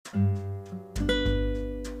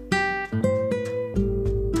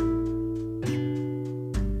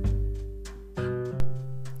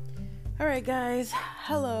Alright guys,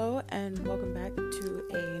 hello and welcome back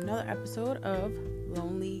to another episode of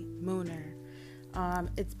Lonely Mooner.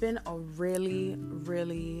 It's been a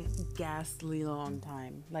really ghastly long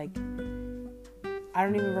time. Like, I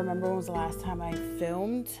don't even remember when was the last time I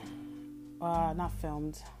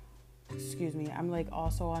I'm like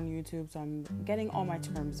also on YouTube, so I'm getting all my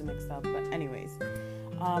terms mixed up. But anyways,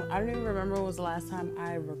 I don't even remember when was the last time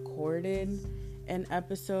I recorded an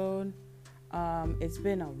episode. It's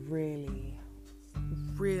been a really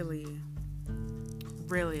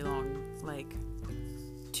long, like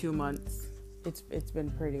 2 months. It's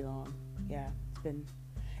been pretty long. Yeah,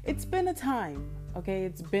 it's been a time. Okay,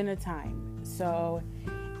 it's been a time. So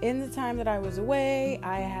in the time that I was away,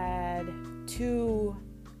 I had 2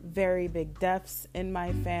 very big deaths in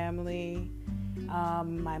my family.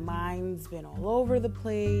 My mind's been all over the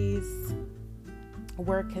place.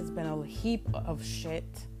 Work has been a heap of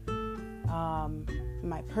shit.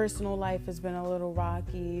 My personal life has been a little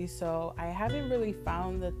rocky, so I haven't really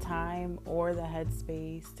found the time or the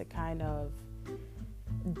headspace to kind of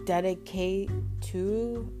dedicate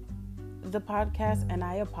to the podcast. And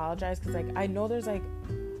I apologize because I know there's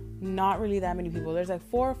not really that many people. There's 4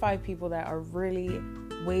 or 5 people that are really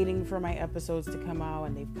waiting for my episodes to come out,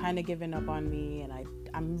 and they've kind of given up on me, and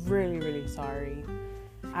I'm really sorry.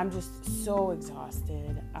 I'm just so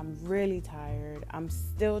exhausted. I'm really tired. I'm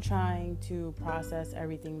still trying to process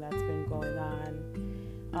everything that's been going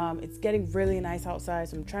on. It's getting really nice outside,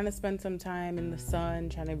 so I'm trying to spend some time in the sun,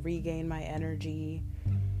 trying to regain my energy,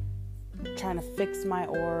 trying to fix my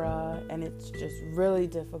aura, and it's just really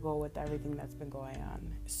difficult with everything that's been going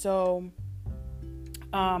on. So,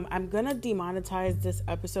 I'm gonna demonetize this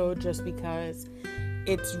episode just because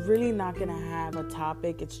it's really not gonna have a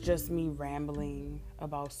topic. It's just me rambling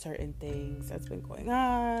about certain things that's been going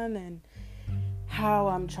on and how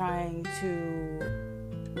I'm trying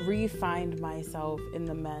to re-find myself in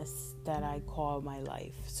the mess that I call my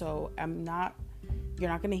life. So you're not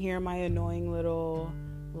gonna hear my annoying little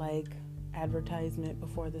advertisement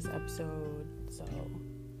before this episode. So,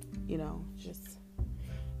 just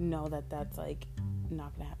know that that's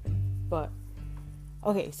not gonna happen. But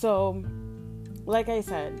okay, so like I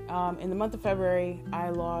said, in the month of February, I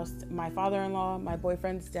lost my father-in-law. My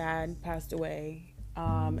boyfriend's dad passed away,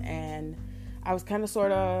 and I was kind of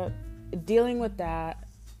sort of dealing with that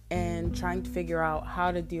and trying to figure out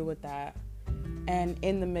how to deal with that. And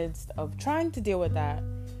in the midst of trying to deal with that,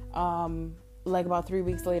 about 3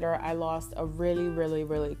 weeks later, I lost a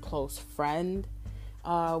really close friend,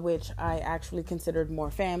 which I actually considered more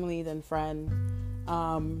family than friend.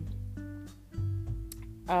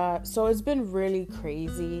 So it's been really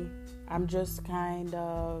crazy. I'm just kind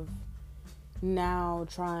of now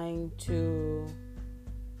trying to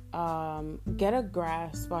get a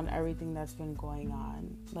grasp on everything that's been going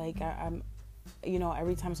on. I'm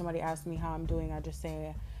every time somebody asks me how I'm doing, I just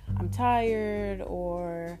say I'm tired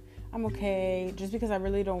or I'm okay, just because I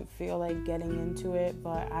really don't feel like getting into it,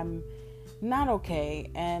 but I'm not okay.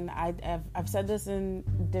 And I've said this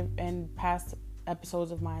in past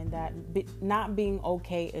episodes of mine that not being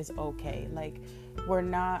okay is okay. We're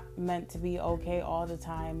not meant to be okay all the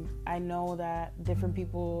time. I know that different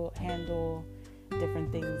people handle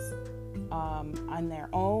different things on their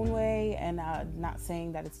own way, and not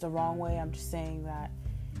saying that it's the wrong way. I'm just saying that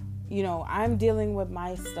I'm dealing with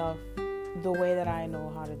my stuff the way that I know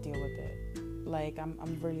how to deal with it.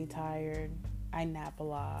 I'm really tired. I nap a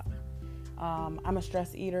lot. I'm a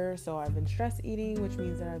stress eater, so I've been stress eating, which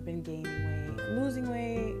means that I've been gaining weight, losing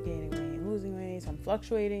weight, gaining weight, losing weight. So I'm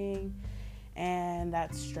fluctuating, and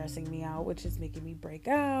that's stressing me out, which is making me break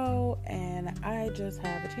out. And I just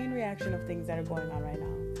have a chain reaction of things that are going on right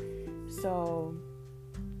now. So,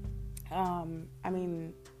 I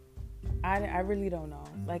really don't know.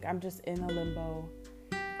 I'm just in a limbo.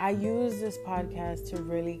 I use this podcast to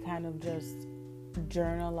really kind of just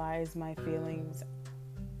journalize my feelings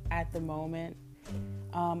at the moment.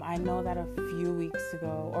 I know that a few weeks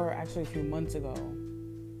ago, or actually a few months ago,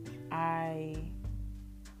 I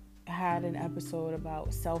had an episode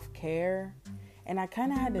about self-care, and I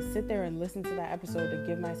kind of had to sit there and listen to that episode to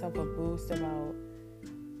give myself a boost about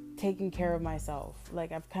taking care of myself.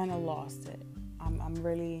 I've kind of lost it. I'm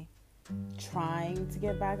really trying to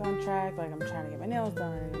get back on track. I'm trying to get my nails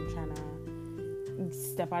done, and I'm trying to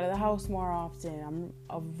step out of the house more often. I'm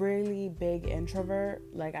a really big introvert.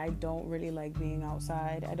 I don't really like being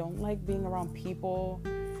outside. I don't like being around people.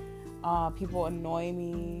 People annoy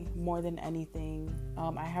me more than anything.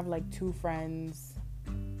 I have 2 friends,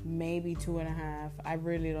 maybe 2.5. I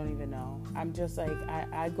really don't even know. I'm just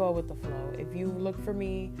I go with the flow. If you look for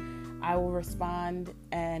me, I will respond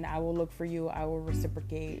and I will look for you. I will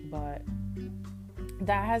reciprocate. But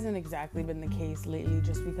that hasn't exactly been the case lately,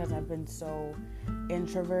 just because I've been so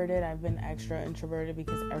introverted. I've been extra introverted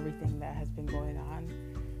because everything that has been going on.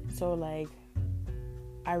 So like,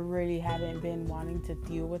 I really haven't been wanting to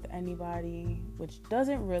deal with anybody, which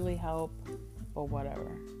doesn't really help, but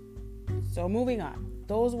whatever. So moving on.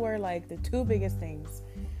 Those were like the two biggest things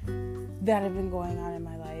that have been going on in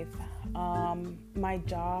my life. My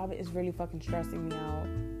job is really fucking stressing me out,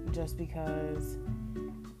 just because,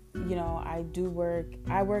 you know, I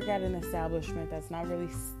work at an establishment that's not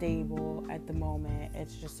really stable at the moment.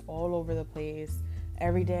 It's just all over the place.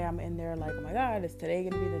 Every day I'm in there like, oh my God, is today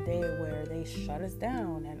going to be the day where they shut us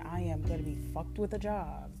down and I am going to be fucked with a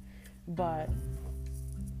job? But,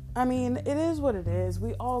 I mean, it is what it is.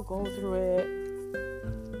 We all go through it.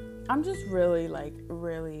 I'm just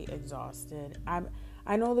really exhausted.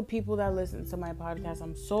 I know the people that listen to my podcast,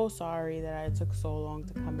 I'm so sorry that it took so long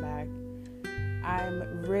to come back.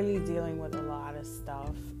 I'm really dealing with a lot of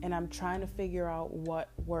stuff, and I'm trying to figure out what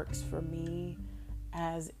works for me,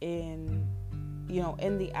 as in, you know,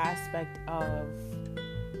 in the aspect of,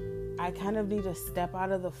 I kind of need to step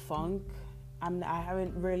out of the funk. I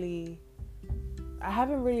haven't really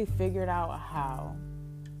figured out how,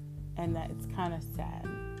 and that it's kind of sad.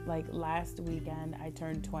 Like last weekend, I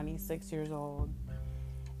turned 26 years old,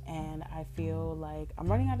 and I feel like I'm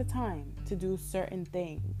running out of time to do certain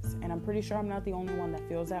things, and I'm pretty sure I'm not the only one that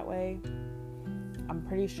feels that way. I'm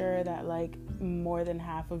pretty sure that like more than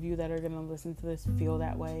half of you that are gonna listen to this feel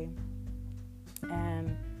that way.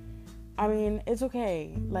 And I mean, it's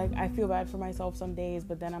okay. Like, I feel bad for myself some days,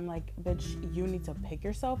 but then I'm like, bitch, you need to pick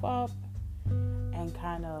yourself up and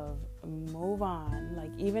kind of move on.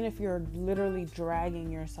 Like, even if you're literally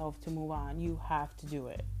dragging yourself to move on, you have to do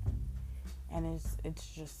it. And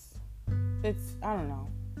I don't know.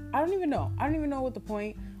 I don't even know what the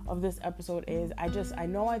point of this episode is. I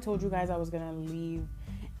know I told you guys I was going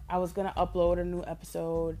to upload a new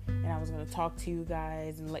episode, and I was going to talk to you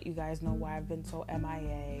guys and let you guys know why I've been so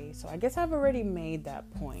MIA. So I guess I've already made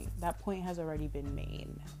that point. That point has already been made.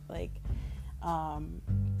 Like,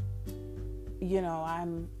 you know,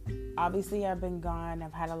 I've been gone.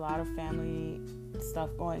 I've had a lot of family stuff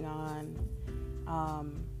going on.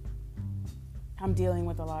 I'm dealing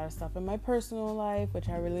with a lot of stuff in my personal life, which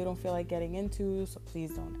I really don't feel like getting into, so please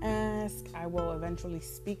don't ask. I will eventually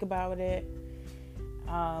speak about it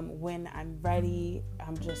when I'm ready.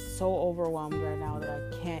 I'm just so overwhelmed right now that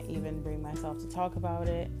I can't even bring myself to talk about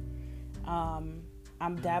it.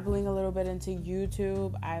 I'm dabbling a little bit into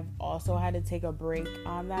YouTube. I've also had to take a break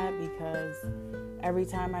on that because every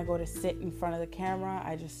time I go to sit in front of the camera,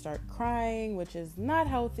 I just start crying, which is not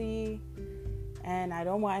healthy. And I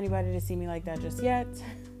don't want anybody to see me like that just yet.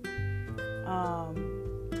 I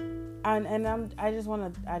just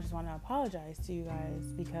want to apologize to you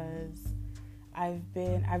guys because I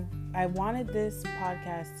wanted this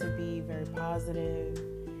podcast to be very positive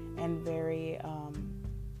and very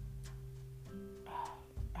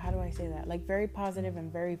how do I say that? Like, very positive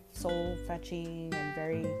and very soul fetching and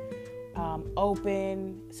very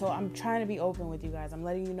open. So I'm trying to be open with you guys. I'm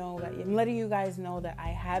letting you guys know that I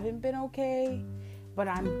haven't been okay, but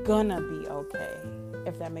I'm gonna be okay,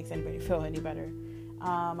 if that makes anybody feel any better.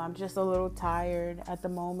 I'm just a little tired at the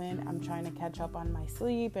moment. I'm trying to catch up on my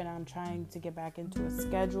sleep, and I'm trying to get back into a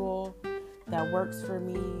schedule that works for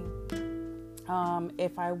me.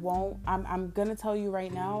 If I won't, I'm gonna tell you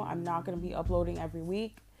right now, I'm not gonna be uploading every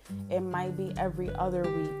week. It might be every other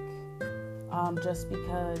week. Just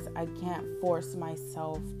because I can't force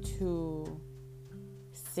myself to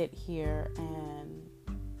sit here and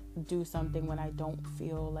do something when I don't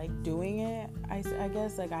feel like doing it. I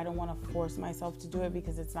guess, like, I don't want to force myself to do it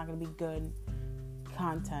because it's not going to be good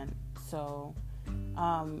content. So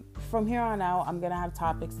from here on out, I'm going to have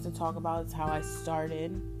topics to talk about. It's how I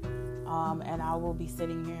started. And I will be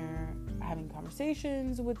sitting here having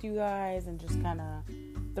conversations with you guys and just kind of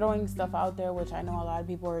throwing stuff out there, which I know a lot of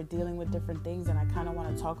people are dealing with different things, and I kind of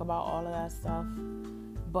want to talk about all of that stuff.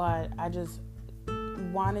 But I just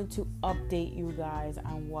wanted to update you guys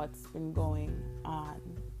on what's been going on.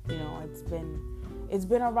 You know, it's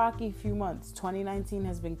been a rocky few months. 2019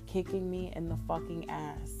 has been kicking me in the fucking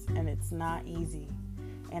ass, and it's not easy.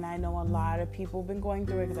 And I know a lot of people have been going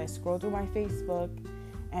through it because I scroll through my Facebook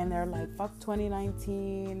and they're like, fuck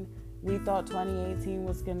 2019. We thought 2018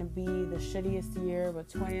 was going to be the shittiest year, but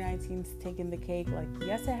 2019's taking the cake. Like,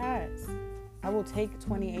 yes, it has. I will take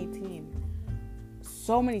 2018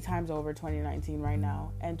 so many times over 2019 right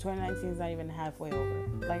now. And 2019 is not even halfway over.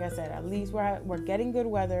 Like I said, at least we're getting good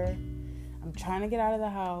weather. I'm trying to get out of the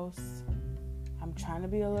house. I'm trying to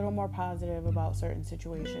be a little more positive about certain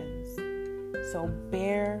situations. So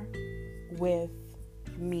bear with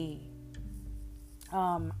me.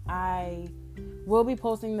 I will be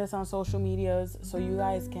posting this on social medias so you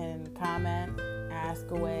guys can comment, ask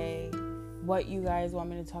away what you guys want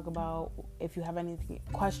me to talk about. If you have any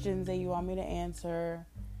questions that you want me to answer,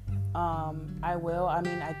 I will. I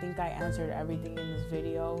mean, I think I answered everything in this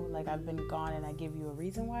video. Like, I've been gone and I give you a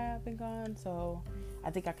reason why I've been gone. So I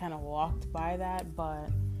think I kind of walked by that. But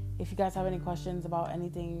if you guys have any questions about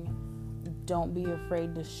anything, don't be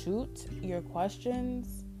afraid to shoot your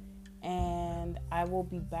questions. And I will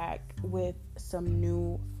be back with some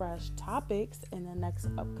new, fresh topics in the next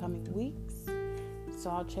upcoming weeks. So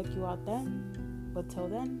I'll check you out then. But till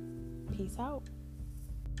then, peace out.